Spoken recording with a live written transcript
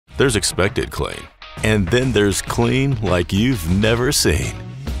There's expected clean, and then there's clean like you've never seen.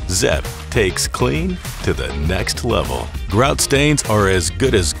 Zep takes clean to the next level. Grout stains are as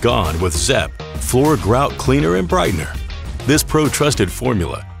good as gone with Zep Floor Grout Cleaner and Brightener. This pro-trusted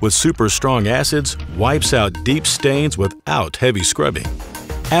formula with super strong acids wipes out deep stains without heavy scrubbing.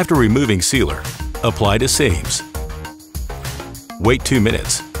 After removing sealer, apply to seams. Wait 2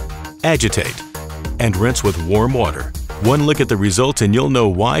 minutes. Agitate and rinse with warm water. One look at the results and you'll know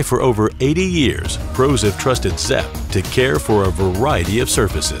why for over 80 years, pros have trusted Zep to care for a variety of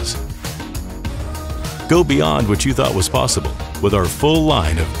surfaces. Go beyond what you thought was possible with our full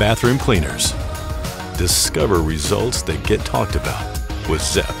line of bathroom cleaners. Discover results that get talked about with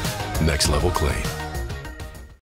Zep Next Level Clean.